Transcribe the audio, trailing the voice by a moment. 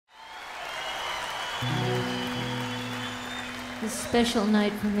It's a special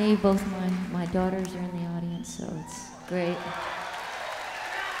night for me. Both my daughters are in the audience, so it's great.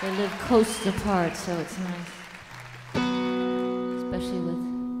 They live coasts apart, so it's nice. Especially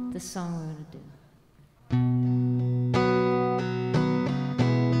with this song we're going to do.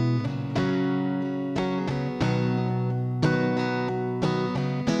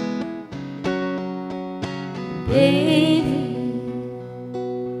 Baby,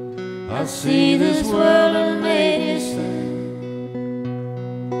 I see this world and made you sad.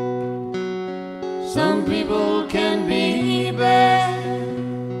 Some people can be bad.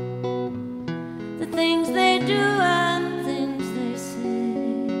 The things they do and the things they say.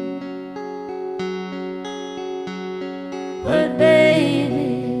 But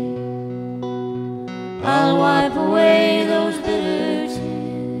baby, I'll wipe away those bitter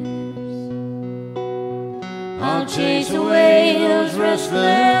tears. I'll chase away those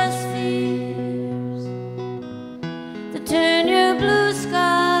restless fears that turn your blue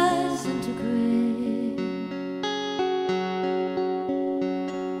skies into gray.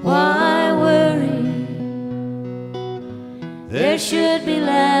 Why worry? There should be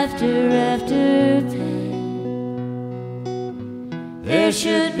laughter after pain. There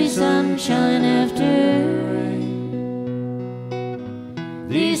should be sunshine after rain.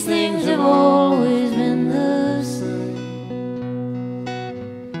 These things have always been the same.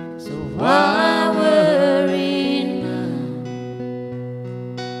 So why worry now?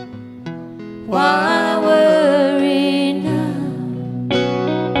 Why worry now?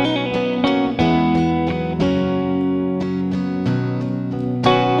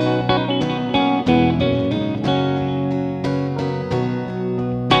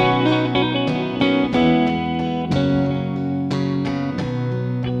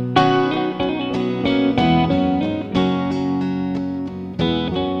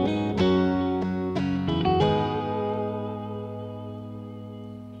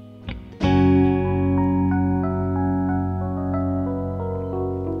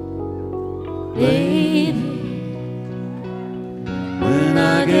 Baby, when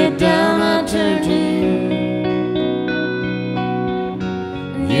I get down I turn to you,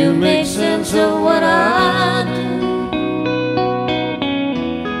 and you make sense of what I do.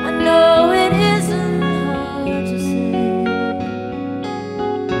 I know it isn't hard to say,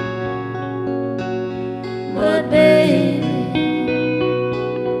 but baby,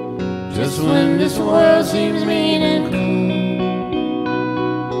 just when this world seems mean and cold,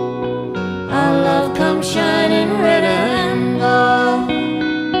 our love comes shining red and gold,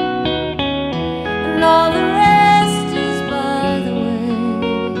 and all the rest is by the way.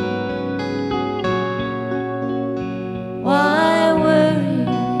 Why worry?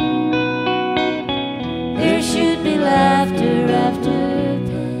 There should be laughter after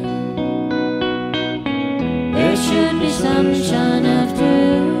pain. There should be sunshine